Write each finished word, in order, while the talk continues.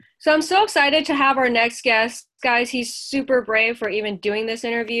So I'm so excited to have our next guest, guys. He's super brave for even doing this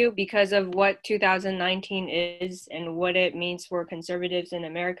interview because of what 2019 is and what it means for conservatives in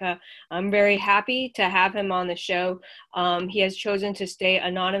America. I'm very happy to have him on the show. He has chosen to stay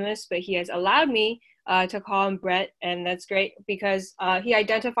anonymous, but he has allowed me to call him Brett, and that's great because he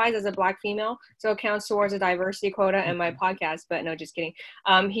identifies as a Black female, so it counts towards a diversity quota in my podcast. But no, just kidding.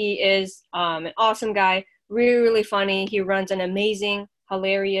 He is an awesome guy, really, really funny. He runs an amazing,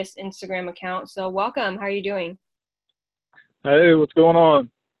 hilarious Instagram account. So welcome. How are you doing? Hey, what's going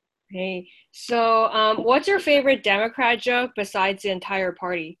on? Hey. So what's your favorite Democrat joke besides the entire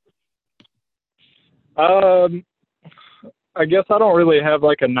party? Um, I guess I don't really have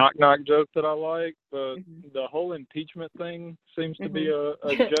like a knock knock joke that I like, but Hmm. the whole impeachment thing seems to be Hmm.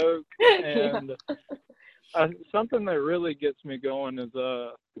 a joke. Yeah. And something that really gets me going is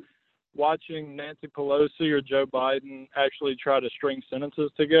watching Nancy Pelosi or Joe Biden actually try to string sentences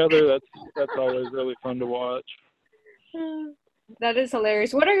together. That's always really fun to watch. That is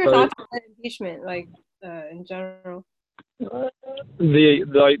hilarious. What are your But thoughts on impeachment, like in general?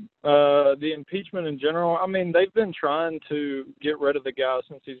 the impeachment in general, I mean, they've been trying to get rid of the guy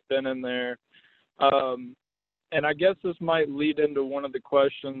since he's been in there. Um, and I guess this might lead into one of the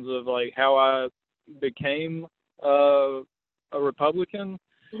questions of like how I became a Republican,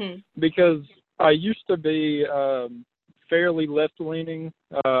 Hmm. because I used to be fairly left leaning.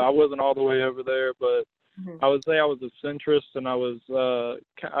 I wasn't all the way over there, but Hmm. I would say I was a centrist, and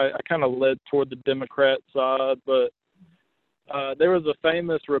I kind of led toward the Democrat side. But there was a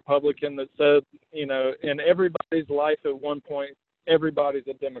famous Republican that said, in everybody's life at one point, everybody's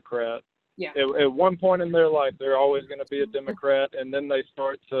a Democrat. Yeah. At one point in their life, they're always going to be a Democrat, and then they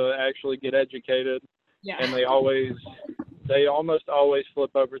start to actually get educated, Yeah. and they almost always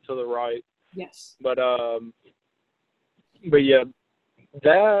flip over to the right. Yes. But but yeah,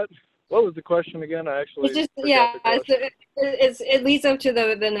 that. What was the question again? I It's actually just, forgot yeah, the question. it leads up to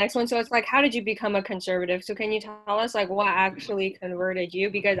the next one. So it's like, how did you become a conservative? So can you tell us like what actually converted you?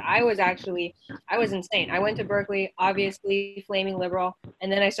 Because I was insane. I went to Berkeley, obviously flaming liberal, and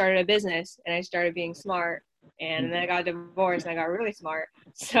then I started a business and I started being smart, and then I got divorced and I got really smart.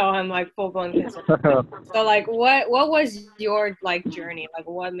 So I'm like full blown conservative. So like, what was your like journey? Like,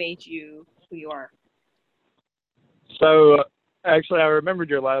 what made you who you are? So actually, I remembered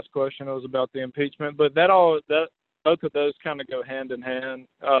your last question. It was about the impeachment, but that both of those kind of go hand in hand,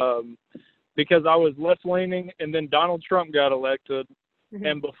 because I was left leaning, and then Donald Trump got elected, Hmm.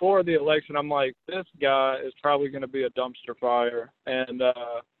 and before the election, I'm like, this guy is probably going to be a dumpster fire, and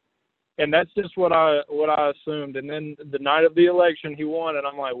that's just what I assumed. And then the night of the election, he won, and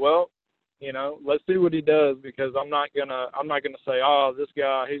I'm like, well, let's see what he does, because I'm not gonna say, oh, this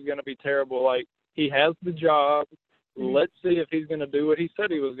guy, he's gonna be terrible. Like, he has the job. Hmm. Let's see if he's gonna do what he said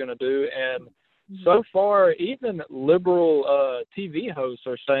he was gonna do. And Hmm. so far, even liberal TV hosts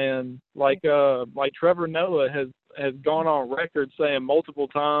are saying, like Trevor Noah has gone on record saying multiple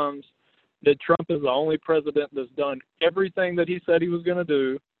times that Trump is the only president that's done everything that he said he was gonna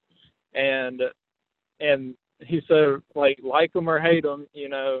do. And and he said, like him or hate him,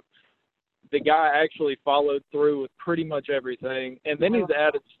 the guy actually followed through with pretty much everything, and then he's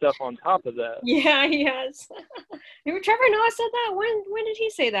added stuff on top of that. Yeah, he has. Trevor Noah said that. When did he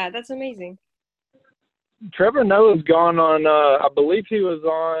say that? That's amazing. Trevor Noah's gone on. I believe he was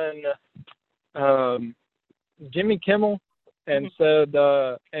on Jimmy Kimmel, and Mhm. said,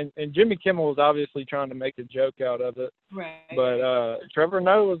 and Jimmy Kimmel was obviously trying to make a joke out of it. Right. But Trevor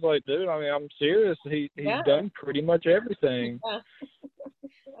Noah was like, dude, I mean, I'm serious. He's Yeah. done pretty much everything. Yeah.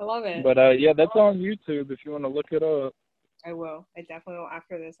 I love it. But yeah, that's on YouTube if you want to look it up. I will. I definitely will.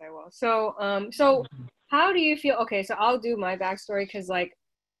 After this, I will. So how do you feel? Okay, so I'll do my backstory because like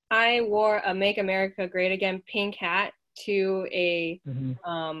I wore a "Make America Great Again" pink hat to a Hmm.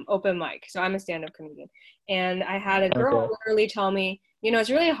 open mic. So I'm a stand-up comedian, and I had a girl Okay. literally tell me, it's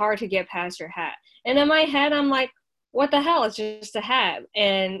really hard to get past your hat. And in my head, I'm like, what the hell? It's just a hat,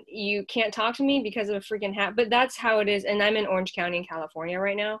 and you can't talk to me because of a freaking hat. But that's how it is. And I'm in Orange County in California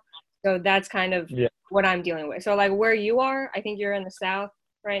right now, so that's kind of Yeah. what I'm dealing with. So like where you are, I think you're in the South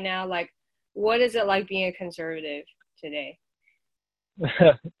right now. Like, what is it like being a conservative today?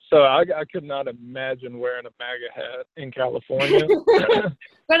 So I could not imagine wearing a MAGA hat in California.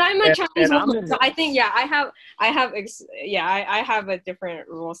 But I'm a Chinese And I'm woman, in so I think yeah, I have a different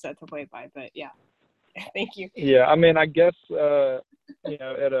rule set to play by. But yeah, thank you. Yeah, I mean, I guess at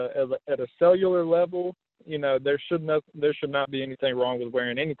a cellular level, there should not be anything wrong with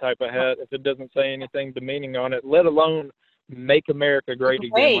wearing any type of hat if it doesn't say anything demeaning on it, let alone "Make America Great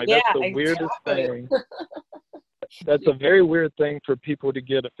Again." Wait, Like, yeah, that's the weirdest exactly. thing. That's a very weird thing for people to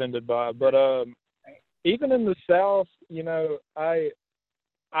get offended by. But even in the South, you know, I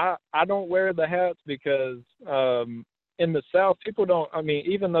don't wear the hats because in the South, people don't. I mean,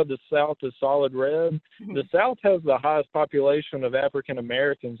 even though the South is solid red, the South has the highest population of African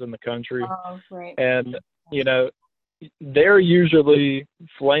Americans in the country, Right. and you know, they're usually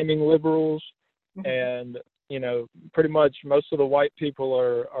flaming liberals, and you know, pretty much most of the white people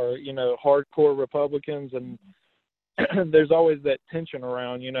are you know, hardcore Republicans, and there's always that tension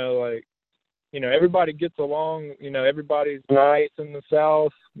around, you know, like, you know, everybody gets along, you know, everybody's nice in the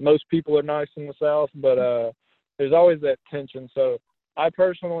South. Most people are nice in the South, but there's always that tension. So I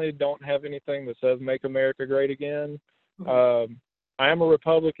personally don't have anything that says make America great again. I am a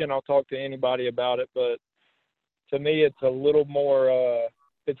Republican. I'll talk to anybody about it, but to me, it's a little more,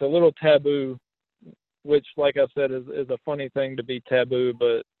 it's a little taboo, which, like I said, is a funny thing to be taboo,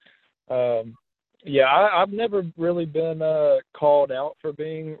 but yeah, I've never really been called out for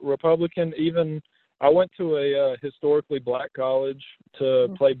being Republican. Even I went to a historically black college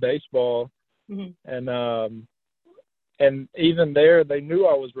to play baseball, and even there they knew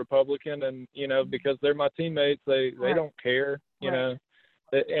I was Republican, and you know, because they're my teammates, they don't care, you know.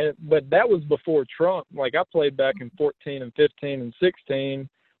 But that was before Trump. Like, I played back in 14 and 15 and 16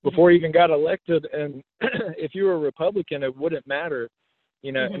 before he even got elected, and if you were a Republican, it wouldn't matter.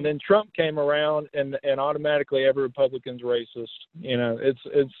 You know, and then Trump came around, and automatically every Republican's racist. You know, it's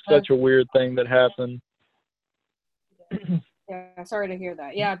such a weird thing that happened. Yeah, sorry to hear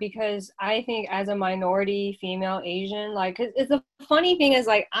that. Yeah, because I think as a minority female Asian, like, 'cause it's the funny thing is,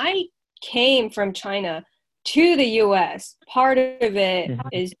 like, I came from China to the U.S. Part of it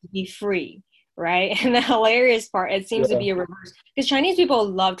is to be free, right? And the hilarious part, it seems to be a reverse, because Chinese people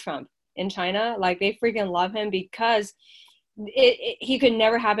love Trump in China. Like, they freaking love him because he could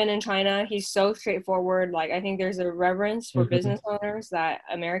never happen in China. He's so straightforward. Like, I think there's a reverence for business owners that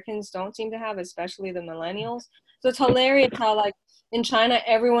Americans don't seem to have, especially the millennials. So it's hilarious how, like, in China,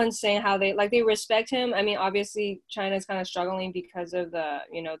 everyone's saying how they respect him. I mean, obviously China's kind of struggling because of the,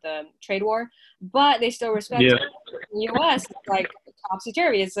 you know, the trade war, but they still respect him. In the US, it's like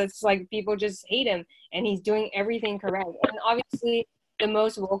topsy-turvy. It's like people just hate him, and he's doing everything correct. And obviously the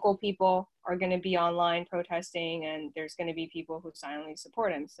most vocal people are going to be online protesting, and there's going to be people who silently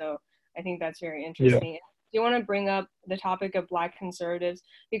support him. So I think that's very interesting. Do you want to bring up the topic of Black conservatives?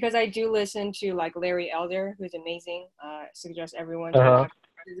 Because I do listen to, like, Larry Elder, who's amazing. Suggest everyone to watch.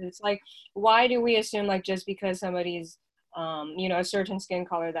 It's like, why do we assume, like, just because somebody's you know, a certain skin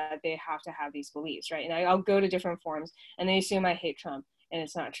color, that they have to have these beliefs, right? And I'll go to different forums, and they assume I hate Trump, and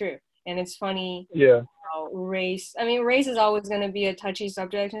it's not true. And it's funny how race, I mean, race is always going to be a touchy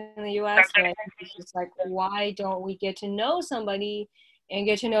subject in the US, but it's just like, why don't we get to know somebody and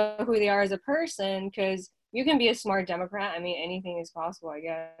get to know who they are as a person? Because you can be a smart Democrat. I mean, anything is possible, I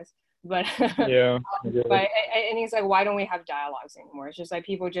guess. But but I think it's like, why don't we have dialogues anymore? It's just like,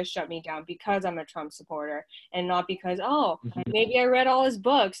 people just shut me down because I'm a Trump supporter, and not because, oh, maybe I read all his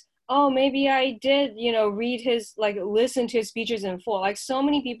books. Oh, maybe I did, you know, read his, like, listen to his speeches in full. Like, so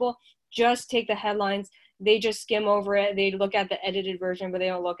many people just take the headlines, they just skim over it, they look at the edited version, but they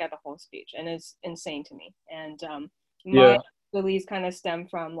don't look at the whole speech, and it's insane to me. And my beliefs kind of stem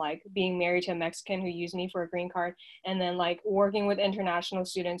from, like, being married to a Mexican who used me for a green card, and then, like, working with international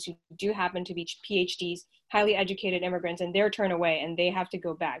students who do happen to be PhDs, highly educated immigrants, and they're turned away, and they have to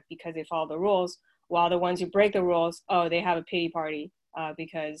go back because they follow the rules, while the ones who break the rules, oh, they have a pity party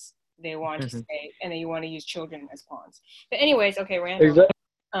because they want to stay, and then you want to use children as pawns. But anyways, okay, random. Exactly.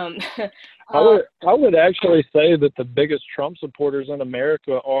 I would actually say that the biggest Trump supporters in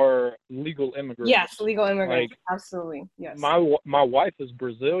America are legal immigrants. Yes, legal immigrants. Like, absolutely. Yes. My wife is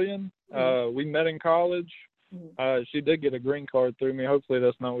Brazilian. We met in college. She did get a green card through me. Hopefully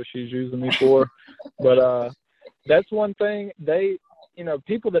that's not what she's using me for. But that's one thing. They, you know,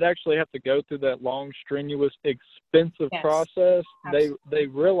 people that actually have to go through that long, strenuous, expensive process, they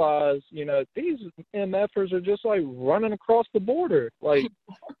realize, you know, these MFers are just, like, running across the border. Like,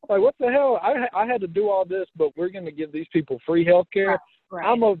 what the hell? I had to do all this, but we're going to give these people free health care. Right.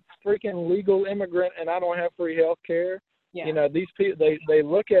 I'm a freaking legal immigrant, and I don't have free health care. You know, these people, they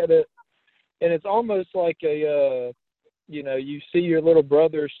look at it, and it's almost like a, you know, you see your little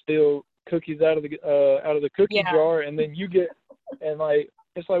brother steal cookies out of the cookie jar, and then you get, and, like,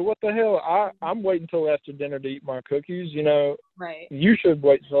 it's like, what the hell? I'm waiting until after dinner to eat my cookies, you know. Right. You should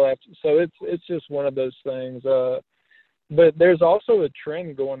wait until after. So it's just one of those things. But there's also a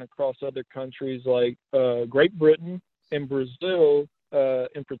trend going across other countries, like Great Britain and Brazil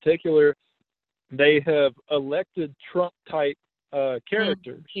in particular. They have elected Trump-type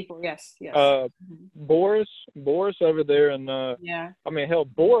characters. People, yes. Boris over there, and yeah. I mean, hell,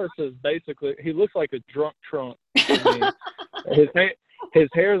 Boris is basically, he looks like a drunk Trump. I mean, his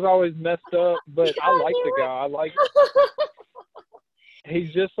hair is always messed up, but I like the guy. I like.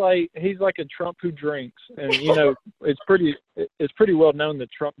 He's just like, he's like a Trump who drinks, and you know, it's pretty well known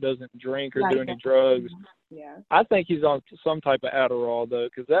that Trump doesn't drink or do any drugs. Yeah. I think he's on some type of Adderall though,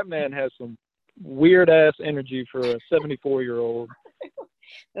 because that man has some weird ass energy for a 74-year-old.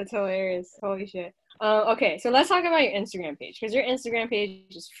 That's hilarious. Holy shit. Okay, so let's talk about your Instagram page, because your Instagram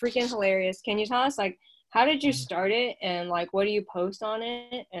page is freaking hilarious. Can you tell us, like, how did you start it, and like, what do you post on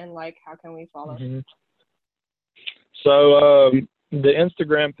it, and like, how can we follow? So the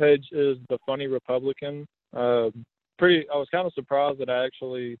Instagram page is The Funny Republican. I was kind of surprised that I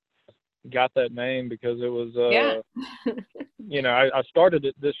actually got that name, because it was you know, I started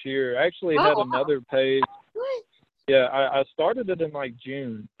it this year. I actually had another page. Yeah, I started it in like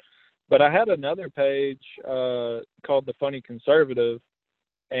June, but I had another page called The Funny Conservative,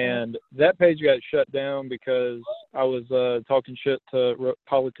 and that page got shut down because I was talking shit to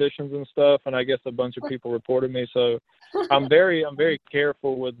politicians and stuff, and I guess a bunch of people reported me. So I'm very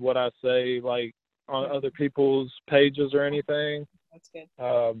careful with what I say, like on other people's pages or anything. That's good.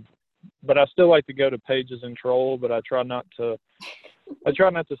 But I still like to go to pages and troll, but I try not to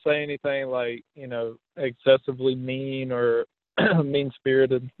say anything like, you know, excessively mean or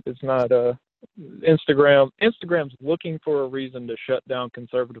mean-spirited. It's not Instagram's looking for a reason to shut down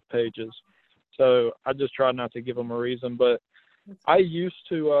conservative pages. So I just try not to give them a reason, but I used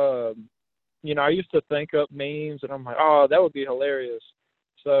to you know, I used to think up memes, and I'm like, oh, that would be hilarious.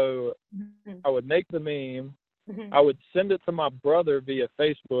 So I would make the meme. I would send it to my brother via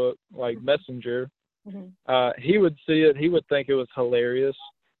Facebook, like Messenger. He would see it. He would think it was hilarious.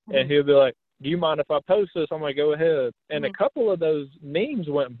 And he would be like, do you mind if I post this? I'm like, go ahead. And a couple of those memes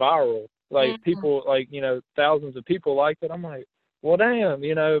went viral. Like people, like, you know, thousands of people liked it. I'm like, well, damn,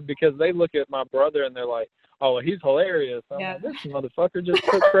 you know, because they look at my brother and they're like, oh, he's hilarious. I'm like, this motherfucker just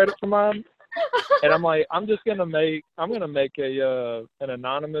took credit for mine. And I'm like, I'm gonna make an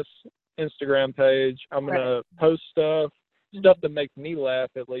anonymous Instagram page. I'm gonna post stuff that makes me laugh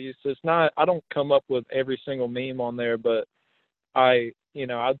at least. It's not, I don't come up with every single meme on there, but I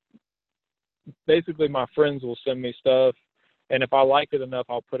basically, my friends will send me stuff, and if I like it enough,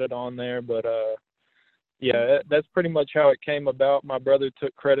 I'll put it on there. But yeah, that's pretty much how it came about. My brother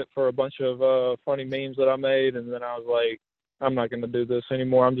took credit for a bunch of funny memes that I made, and then I was like, I'm not going to do this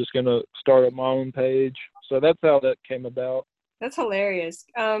anymore. I'm just going to start up my own page. So that's how that came about. That's hilarious.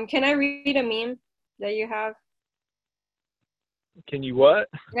 Can I read a meme that you have? Can you what?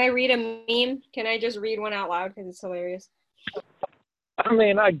 Can I read a meme? Can I just read one out loud because it's hilarious? I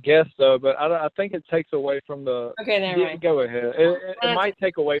mean, I guess so, but I think it takes away from the. Okay, never mind. Go ahead. It might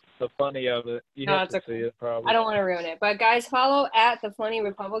take away from the funny of it. You have to see it, probably. I don't want to ruin it. But guys, follow at The Funny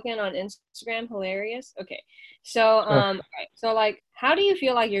Republican on Instagram. Hilarious. Okay. So, so like, how do you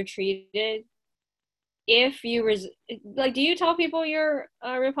feel like you're treated if you like? Do you tell people you're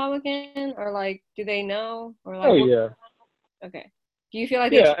a Republican, or like, do they know? Or like, yeah. Okay. Do you feel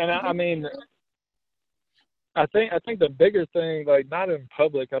like? Yeah, and I mean. I think the bigger thing, like, not in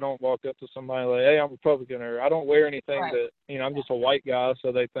public, I don't walk up to somebody like, hey, I'm Republican, or I don't wear anything that, you know, I'm just a white guy,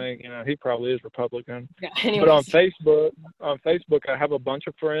 so they think, you know, he probably is Republican. Yeah, but on Facebook, I have a bunch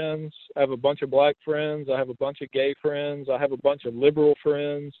of friends. I have a bunch of black friends. I have a bunch of gay friends. I have a bunch of liberal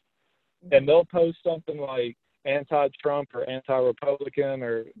friends. And they'll post something like anti-Trump or anti-Republican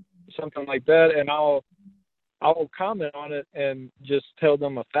or something like that, and I'll comment on it and just tell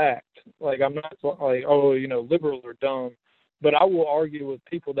them a fact. Like, I'm not like, oh, you know, liberals are dumb, but I will argue with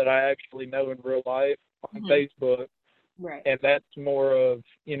people that I actually know in real life on Facebook. Right. And that's more of,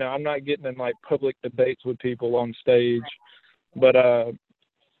 you know, I'm not getting in like public debates with people on stage, but I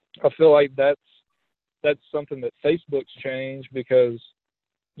feel like that's something that Facebook's changed, because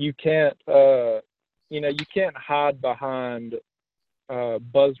you can't, you know, you can't hide behind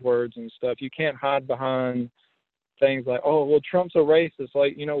buzzwords and stuff. You can't hide behind things like, oh, well, Trump's a racist.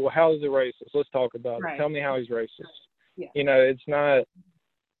 Like, you know, well, how is he racist? Let's talk about it. Tell me how he's racist. Yeah. You know, it's not.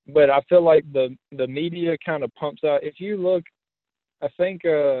 But I feel like the media kind of pumps out. If you look, I think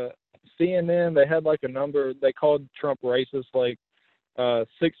CNN, they had like a number. They called Trump racist like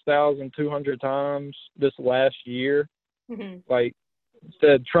 6,200 times this last year. Like,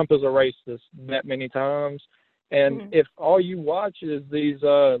 said Trump is a racist that many times. And if all you watch is these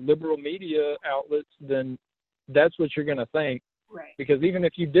liberal media outlets, then that's what you're going to think. Right. Because even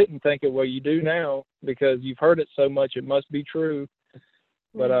if you didn't think it, well, you do now, because you've heard it so much, it must be true.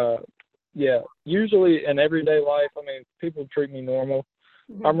 But yeah, usually in everyday life, I mean, people treat me normal.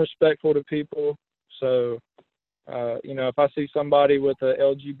 I'm Mm-hmm. respectful to people. So, you know, if I see somebody with a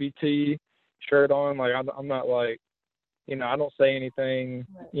LGBT shirt on, like, I'm not like, you know, I don't say anything,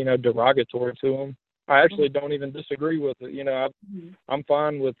 Right. you know, derogatory to them. I Mm-hmm. actually don't even disagree with it. You know, Mm-hmm. I'm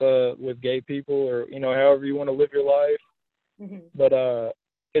fine with gay people, or, you know, however you want to live your life. Mm-hmm. But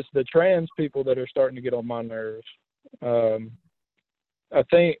it's the trans people that are starting to get on my nerves. Um, I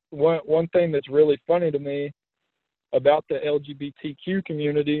think one thing that's really funny to me about the LGBTQ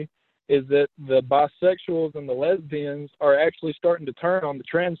community is that the bisexuals and the lesbians are actually starting to turn on the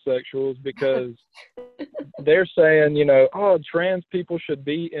transsexuals, because they're saying, you know, oh, trans people should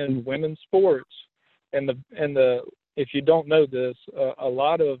be in women's sports, and the if you don't know this, a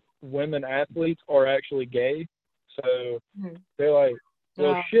lot of women athletes are actually gay, so Mm-hmm. they're like,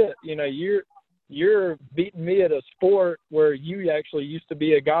 well, Uh, shit, you know, you're beating me at a sport where you actually used to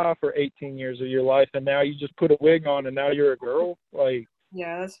be a guy for 18 years of your life, and now you just put a wig on and now you're a girl, like,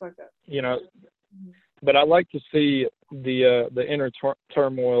 yeah, that's fucked up. you know. Mm-hmm. But I like to see the inner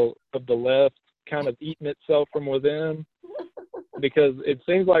turmoil of the left kind of eating itself from within, because it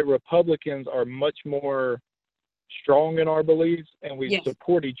seems like Republicans are much more strong in our beliefs, and we Yes,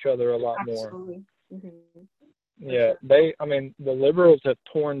 support each other a lot more. absolutely. Mm-hmm. For Yeah, sure. I mean, the liberals have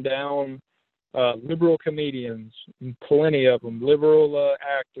torn down liberal comedians, plenty of them, liberal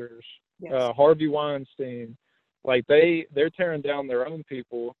actors, Yes. Harvey Weinstein. Like, they're tearing down their own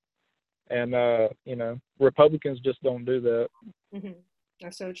people, and you know, Republicans just don't do that. Mm-hmm.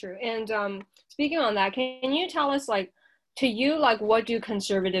 That's so true. And speaking on that, can you tell us, like, to you, like, what do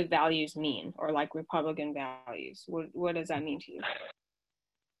conservative values mean, or like Republican values? What does that mean to you?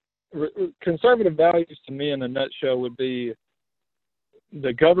 Conservative values to me, in a nutshell, would be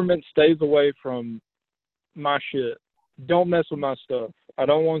the government stays away from my shit. Don't mess with my stuff. I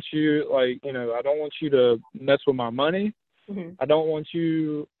don't want you, like, you know, I don't want you to mess with my money. Mm-hmm. I don't want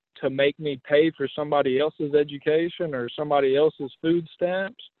you to make me pay for somebody else's education or somebody else's food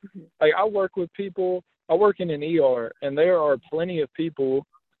stamps. Mm-hmm. Like, I work with people. I work in an ER, and there are plenty of people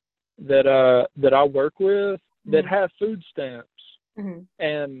that I work with that have food stamps, Mm-hmm.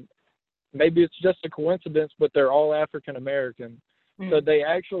 and maybe it's just a coincidence, but they're all African American. So Mm-hmm. they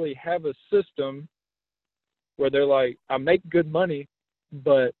actually have a system where they're like, I make good money,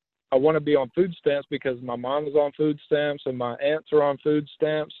 but I want to be on food stamps because my mom is on food stamps and my aunts are on food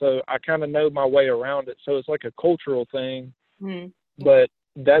stamps. So I kind of know my way around it. So it's like a cultural thing. Mm-hmm. But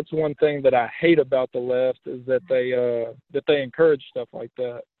that's one thing that I hate about the left, is that they encourage stuff like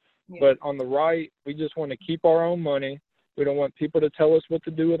that. Yeah. But on the right, we just want to keep our own money. We don't want people to tell us what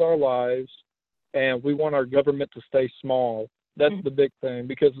to do with our lives, and we want our government to stay small. That's Mm-hmm. the big thing,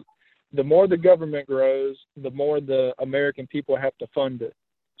 because the more the government grows, the more the American people have to fund it.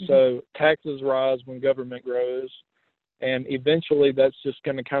 Mm-hmm. So taxes rise when government grows, and eventually that's just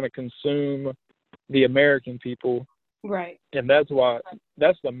going to kind of consume the American people. Right. And that's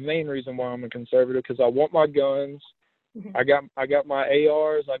the main reason why I'm a conservative, because I want my guns. Mm-hmm. I got my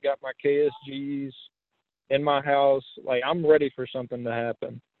ARs, I got my KSGs in my house. Like, I'm ready for something to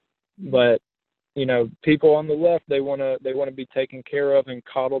happen. Mm-hmm. But, you know, people on the left, they want to be taken care of and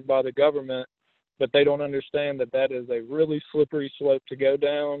coddled by the government, but they don't understand that that is a really slippery slope to go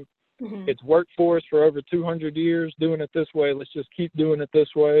down. Mm-hmm. It's worked for us for over 200 years doing it this way. Let's just keep doing it this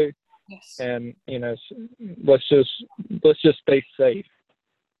way, Yes. and, you know, let's just stay safe.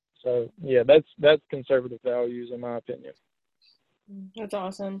 So yeah, that's conservative values, in my opinion. That's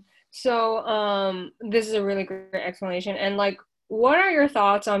awesome. So, this is a really great explanation. And, like, what are your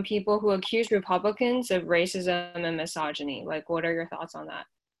thoughts on people who accuse Republicans of racism and misogyny? Like, what are your thoughts on that?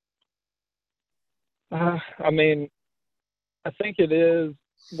 I mean, I think it is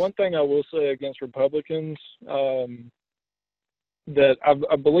one thing I will say against Republicans, that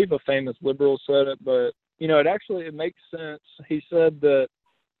I believe a famous liberal said it, but, you know, it makes sense. He said that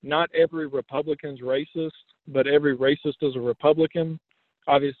not every Republican's racist, but every racist is a Republican.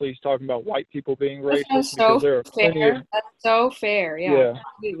 Obviously, he's talking about white people being That racist, sounds because so there are plenty of, fair. That's so fair. Yeah, yeah,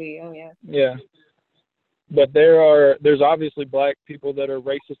 completely. Oh, yeah. yeah. But there's obviously black people that are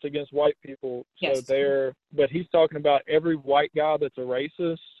racist against white people. So Yes. but he's talking about every white guy that's a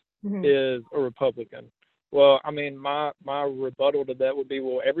racist Mm-hmm. is a Republican. Well, I mean, my rebuttal to that would be,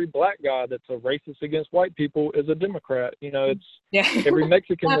 well, every black guy that's a racist against white people is a Democrat. You know, it's Yeah. every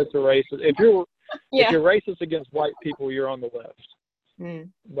Mexican that's a racist. If Yeah. you're racist against white people, you're on the left. Mm.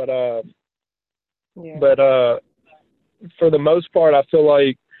 But Yeah. but for the most part, I feel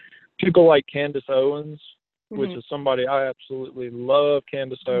like people like Candace Owens, which Mm-hmm. is somebody I absolutely love.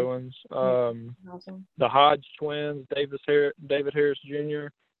 Candace Mm-hmm. Owens, Awesome. the Hodge twins, David Harris Jr.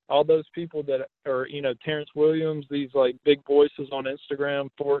 all those people that are, Terrence Williams, these like big voices on Instagram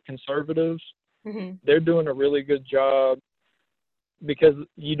for conservatives, Mm-hmm. they're doing a really good job because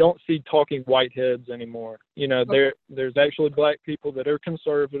you don't see talking whiteheads anymore. There's actually black people that are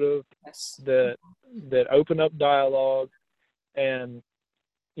conservative, Yes. that open up dialogue. And,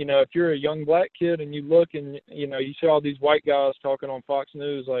 if you're a young black kid and you look and, you see all these white guys talking on Fox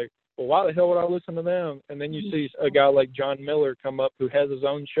News, like, well, why the hell would I listen to them? And then you see a guy like John Miller come up who has his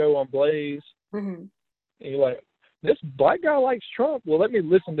own show on Blaze. Mm-hmm. And you're like, this black guy likes Trump. Well, let me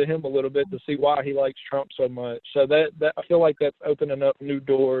listen to him a little bit to see why he likes Trump so much. So that I feel like that's opening up new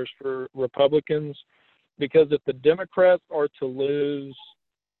doors for Republicans, because if the Democrats are to lose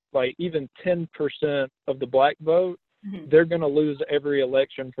like even 10% of the black vote, Mm-hmm. they're going to lose every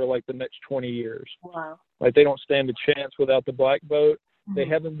election for like the next 20 years. Wow. Like they don't stand a chance without the black vote. Mm-hmm. They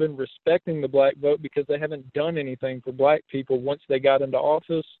haven't been respecting the black vote because they haven't done anything for black people once they got into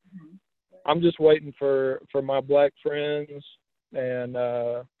office. Mm-hmm. I'm just waiting for my black friends and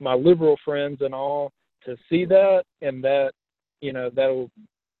my liberal friends and all to see that, and that, that'll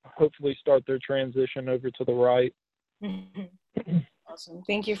hopefully start their transition over to the right. Mm-hmm. Awesome.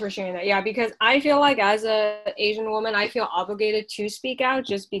 Thank you for sharing that. Yeah, because I feel like as a Asian woman, I feel obligated to speak out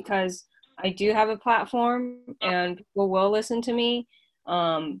just because I do have a platform and people will listen to me.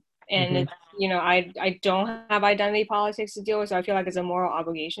 And it's, I don't have identity politics to deal with, so I feel like it's a moral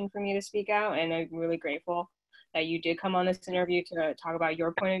obligation for me to speak out. And I'm really grateful that you did come on this interview to talk about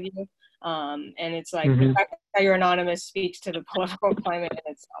your point of view. And it's like the fact that you're anonymous speaks to the political climate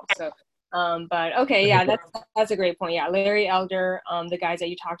in itself. So but okay, yeah, that's a great point. Yeah, Larry Elder, the guys that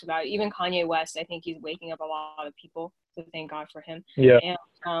you talked about, even Kanye West, I think he's waking up a lot of people. So thank God for him. Yeah.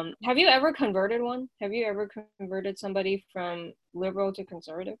 And have you ever converted one? Have you ever converted somebody from liberal to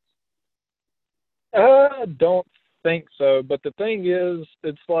conservative? I don't think so. But the thing is,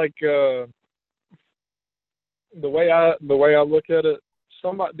 it's like the way I look at it,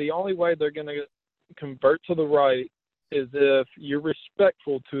 the only way they're going to convert to the right is if you're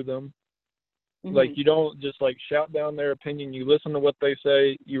respectful to them. Mm-hmm. Like you don't just like shout down their opinion. You listen to what they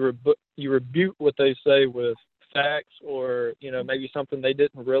say. You rebuke what they say with facts, or maybe something they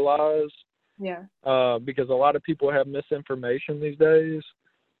didn't realize. Yeah. Because a lot of people have misinformation these days.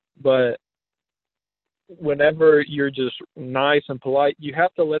 But whenever you're just nice and polite, you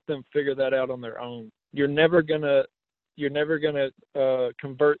have to let them figure that out on their own. You're never gonna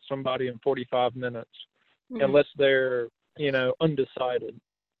convert somebody in 45 minutes mm-hmm. unless they're undecided.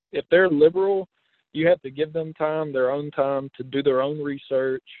 If they're liberal, you have to give them their own time to do their own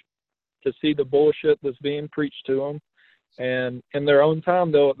research, to see the bullshit that's being preached to them, and in their own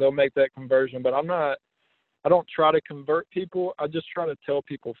time they'll make that conversion. But I don't try to convert people. I just try to tell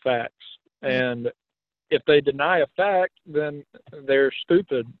people facts. And if they deny a fact, then they're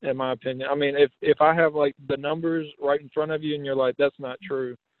stupid, in my opinion. I mean, if I have like the numbers right in front of you and you're like, that's not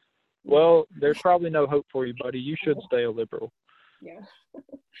true, well, there's probably no hope for you, buddy. You should stay a liberal. Yeah,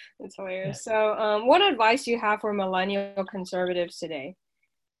 that's hilarious. So what advice do you have for millennial conservatives today?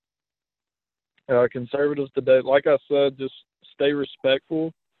 Conservatives today, like I said, just stay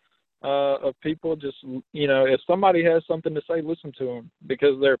respectful of people. Just, if somebody has something to say, listen to them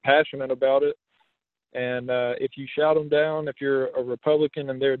because they're passionate about it. And if you shout them down, if you're a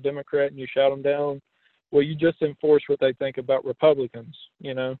Republican and they're a Democrat and you shout them down, well, you just enforce what they think about Republicans,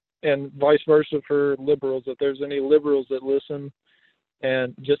 and vice versa for liberals. If there's any liberals that listen,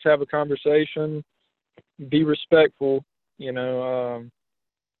 and just have a conversation, be respectful,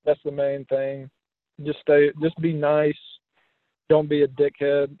 that's the main thing. Just be nice. Don't be a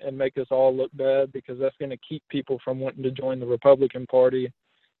dickhead and make us all look bad, because that's going to keep people from wanting to join the Republican Party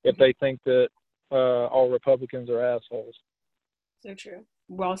if they think that all Republicans are assholes. So true.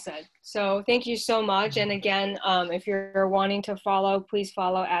 Well said. So thank you so much. And again, if you're wanting to follow, please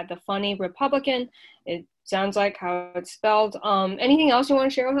follow at The Funny Republican. It sounds like how it's spelled. Anything else you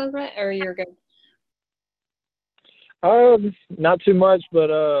want to share with us, Brett, or you're good? Not too much, but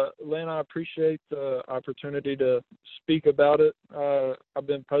Lynn, I appreciate the opportunity to speak about it. I've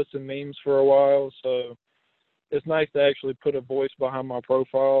been posting memes for a while, so it's nice to actually put a voice behind my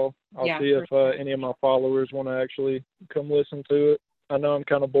profile. I'll see if any of my followers want to actually come listen to it. I know I'm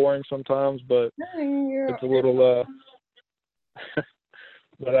kind of boring sometimes, but it's a little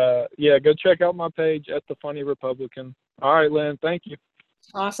but yeah, go check out my page at The Funny Republican. All right, Lynn, thank you.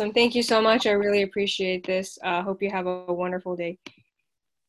 Awesome. Thank you so much. I really appreciate this. Hope you have a wonderful day.